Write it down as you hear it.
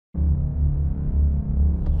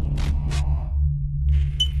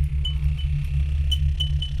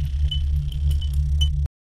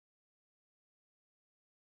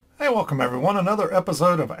welcome everyone. Another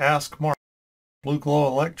episode of Ask Mark, Blue Glow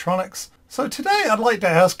Electronics. So today I'd like to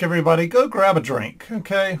ask everybody, go grab a drink,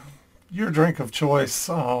 okay? Your drink of choice.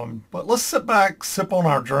 But let's sit back, sip on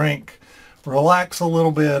our drink, relax a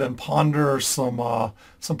little bit, and ponder some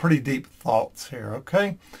pretty deep thoughts here,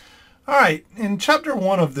 okay? All right, in chapter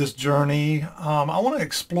 1 of this journey, I want to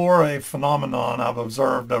explore a phenomenon I've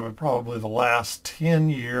observed over probably the last 10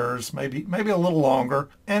 years, maybe a little longer.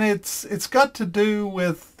 And it's got to do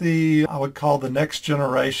with I would call the next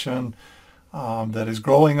generation that is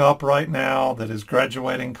growing up right now, that is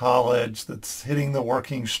graduating college, that's hitting the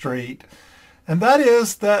working street. And that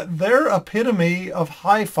is that their epitome of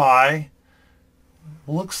hi-fi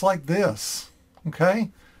looks like this, okay?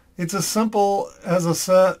 It's as simple as a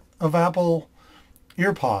set of Apple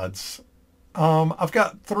earpods. I've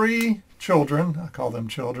got 3 children. I call them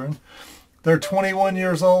children. They're 21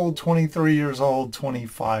 years old, 23 years old,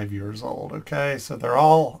 25 years old. Okay, so they're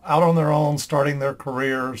all out on their own, starting their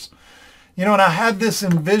careers. You know, and I had this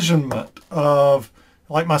envisionment of,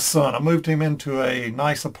 like my son, I moved him into a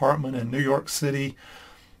nice apartment in New York City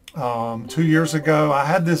 2 years ago. I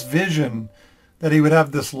had this vision that he would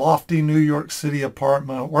have this lofty New York City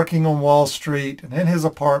apartment, working on Wall Street, and in his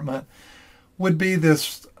apartment would be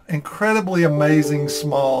this incredibly amazing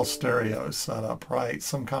small stereo setup, right?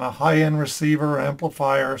 Some kind of high-end receiver,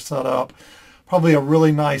 amplifier setup, probably a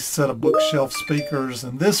really nice set of bookshelf speakers,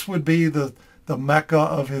 and this would be the mecca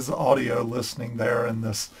of his audio listening there in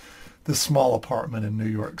this small apartment in New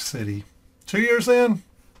York City. 2 years in,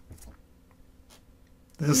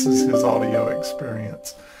 this is his audio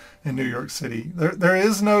experience in New York City. There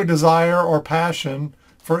is no desire or passion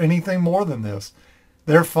for anything more than this.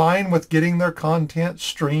 They're fine with getting their content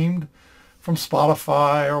streamed from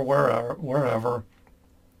Spotify or wherever.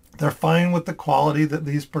 They're fine with the quality that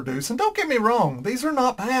these produce. And don't get me wrong, these are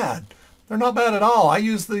not bad. They're not bad at all. I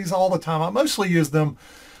use these all the time. I mostly use them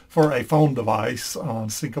for a phone device,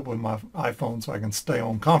 sync up with my iPhone so I can stay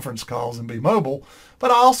on conference calls and be mobile.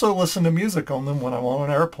 But I also listen to music on them when I'm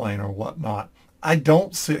on an airplane or whatnot. I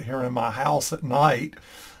don't sit here in my house at night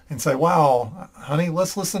and say, wow, honey,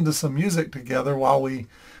 let's listen to some music together while we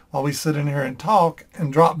sit in here and talk,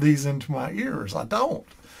 and drop these into my ears. I don't.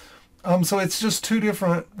 So it's just 2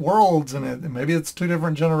 different worlds, and maybe it's 2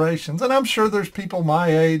 different generations. And I'm sure there's people my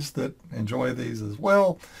age that enjoy these as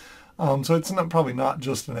well. So it's probably not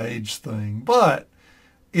just an age thing, but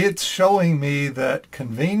it's showing me that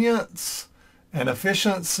convenience and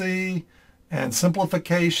efficiency and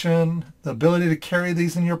simplification, the ability to carry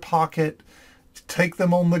these in your pocket, to take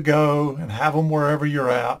them on the go and have them wherever you're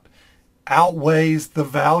at, outweighs the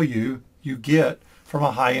value you get from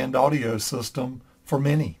a high-end audio system for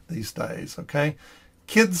many these days, okay?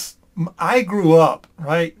 Kids, I grew up,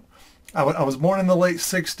 right? I was born in the late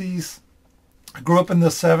 60s. I grew up in the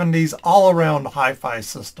 70s, all around hi-fi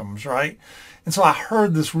systems, right? And so I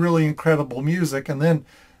heard this really incredible music, and then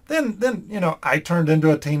you know, I turned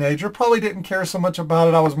into a teenager, probably didn't care so much about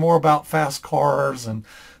it. I was more about fast cars and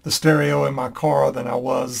the stereo in my car than I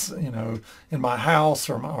was, you know, in my house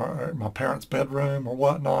or my parents' bedroom or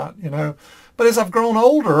whatnot, you know. But as I've grown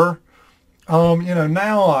older, you know,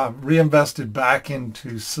 now I've reinvested back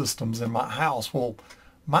into systems in my house. Well,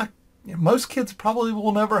 most kids probably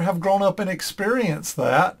will never have grown up and experienced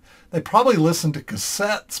that. They probably listened to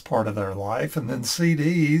cassettes part of their life, and then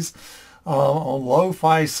CDs. On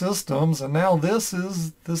lo-fi systems, and now this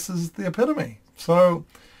is the epitome. So,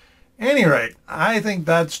 at any rate, I think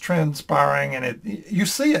that's transpiring, and you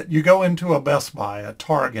see it. You go into a Best Buy, a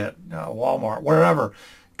Target, Walmart, wherever.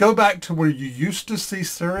 Go back to where you used to see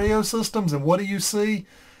stereo systems, and what do you see?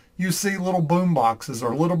 You see little boom boxes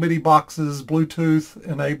or little bitty boxes, Bluetooth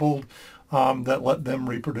enabled, that let them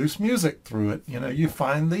reproduce music through it. You know, you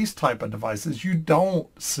find these type of devices. You don't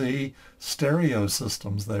see stereo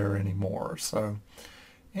systems there anymore. So,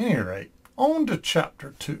 at any rate, on to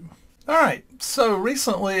chapter 2. All right, so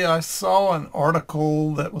recently I saw an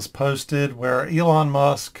article that was posted where Elon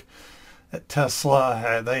Musk at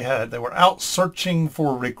Tesla, they were out searching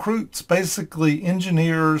for recruits, basically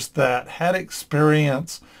engineers that had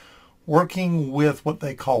experience working with what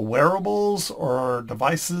they call wearables or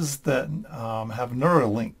devices that have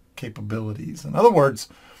Neuralink capabilities. In other words,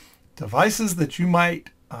 devices that you might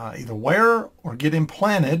either wear or get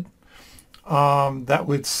implanted that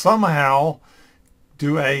would somehow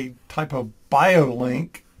do a type of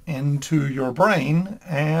biolink into your brain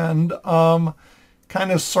and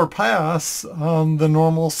kind of surpass the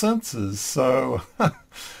normal senses. So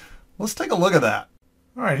let's take a look at that.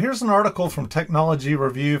 All right, here's an article from Technology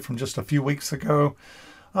Review from just a few weeks ago.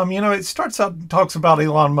 It starts out, talks about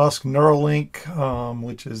Elon Musk Neuralink,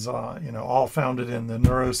 which is, all founded in the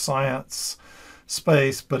neuroscience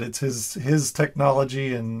space, but it's his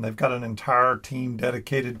technology, and they've got an entire team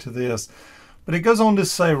dedicated to this. But it goes on to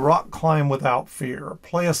say, rock climb without fear,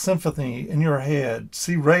 play a symphony in your head,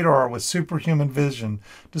 see radar with superhuman vision,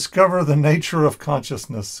 discover the nature of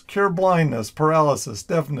consciousness, cure blindness, paralysis,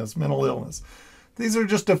 deafness, mental illness. These are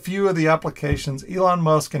just a few of the applications Elon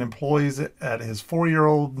Musk and employees at his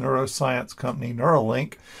 4-year-old neuroscience company,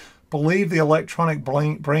 Neuralink, believe the electronic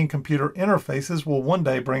brain-computer interfaces will one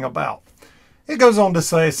day bring about. It goes on to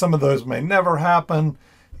say some of those may never happen.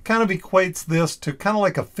 It kind of equates this to kind of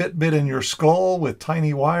like a Fitbit in your skull with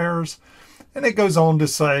tiny wires. And it goes on to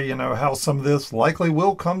say, how some of this likely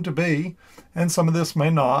will come to be and some of this may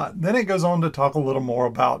not. Then it goes on to talk a little more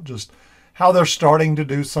about just how they're starting to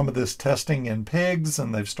do some of this testing in pigs,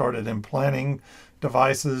 and they've started implanting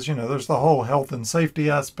devices. There's the whole health and safety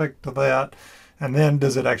aspect to that. And then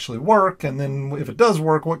does it actually work? And then if it does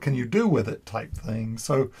work, what can you do with it type thing.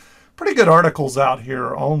 So pretty good articles out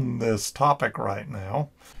here on this topic right now.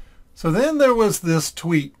 So then there was this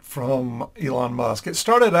tweet from Elon Musk. It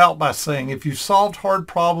started out by saying, if you've solved hard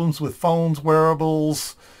problems with phones,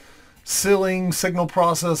 wearables, sealing, signal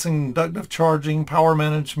processing, inductive charging, power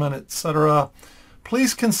management, etc.,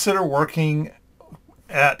 please consider working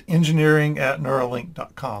at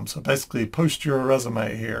engineering@neuralink.com. So basically post your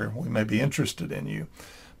resume here. We may be interested in you.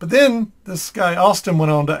 But then this guy Austin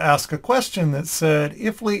went on to ask a question that said,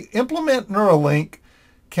 if we implement Neuralink,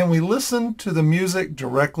 can we listen to the music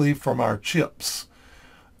directly from our chips?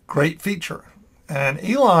 Great feature. And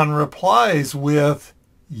Elon replies with,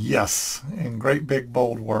 yes, in great big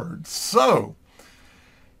bold words. So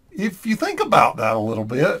if you think about that a little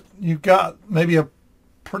bit, you've got maybe a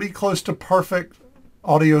pretty close to perfect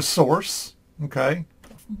audio source, okay,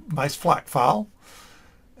 nice FLAC file,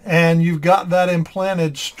 and you've got that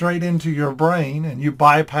implanted straight into your brain, and you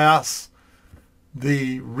bypass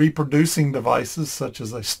the reproducing devices such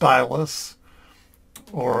as a stylus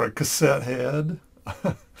or a cassette head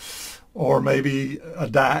or maybe a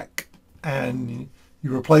DAC, and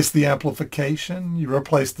you replace the amplification, you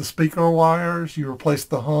replace the speaker wires, you replace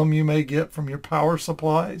the hum you may get from your power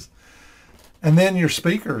supplies. And then your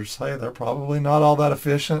speakers, hey, they're probably not all that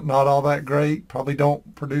efficient, not all that great, probably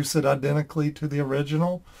don't produce it identically to the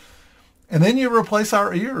original. And then you replace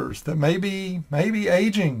our ears that may be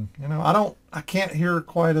aging. I can't hear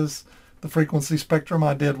quite as the frequency spectrum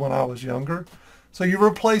I did when I was younger. So you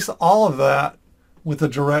replace all of that with a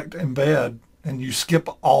direct embed, and you skip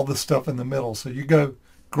all the stuff in the middle. So you go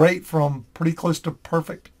great from pretty close to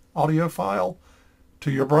perfect audio file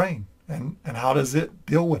to your brain. And how does it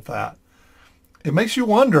deal with that? It makes you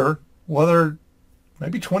wonder whether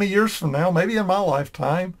maybe 20 years from now, maybe in my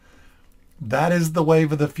lifetime, that is the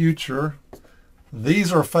wave of the future.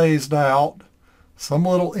 These are phased out. Some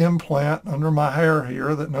little implant under my hair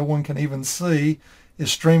here that no one can even see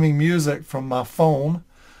is streaming music from my phone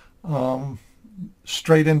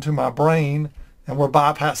straight into my brain, and we're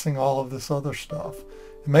bypassing all of this other stuff.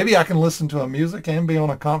 And maybe I can listen to a music and be on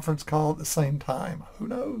a conference call at the same time. Who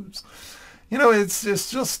knows? It's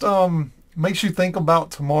just makes you think about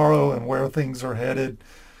tomorrow and where things are headed.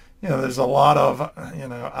 There's a lot of,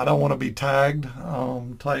 I don't want to be tagged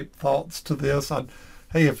type thoughts to this.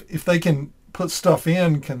 Hey, if they can put stuff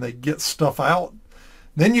in, can they get stuff out?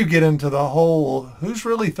 Then you get into the whole, who's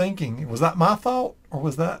really thinking? Was that my thought, or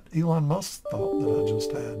was that Elon Musk's thought that I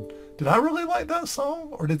just had? Did I really like that song,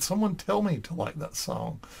 or did someone tell me to like that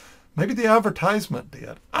song? Maybe the advertisement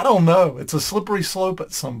did. I don't know. It's a slippery slope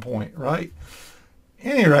at some point, right? At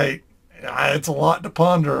any rate, it's a lot to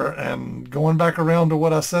ponder, and going back around to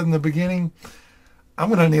what I said in the beginning, I'm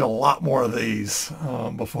going to need a lot more of these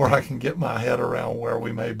before I can get my head around where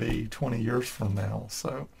we may be 20 years from now.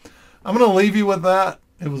 So I'm going to leave you with that.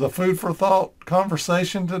 It was a food for thought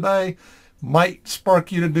conversation today. Might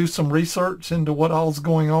spark you to do some research into what all's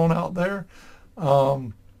going on out there.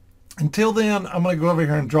 Until then, I'm going to go over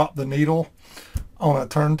here and drop the needle on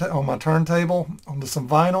my turntable onto some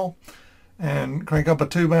vinyl, and crank up a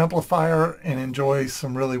tube amplifier and enjoy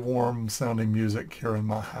some really warm sounding music here in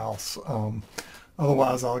my house.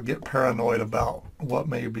 Otherwise, I'll get paranoid about what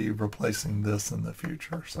may be replacing this in the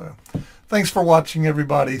future. So thanks for watching,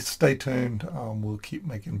 everybody. Stay tuned. We'll keep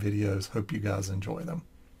making videos. Hope you guys enjoy them.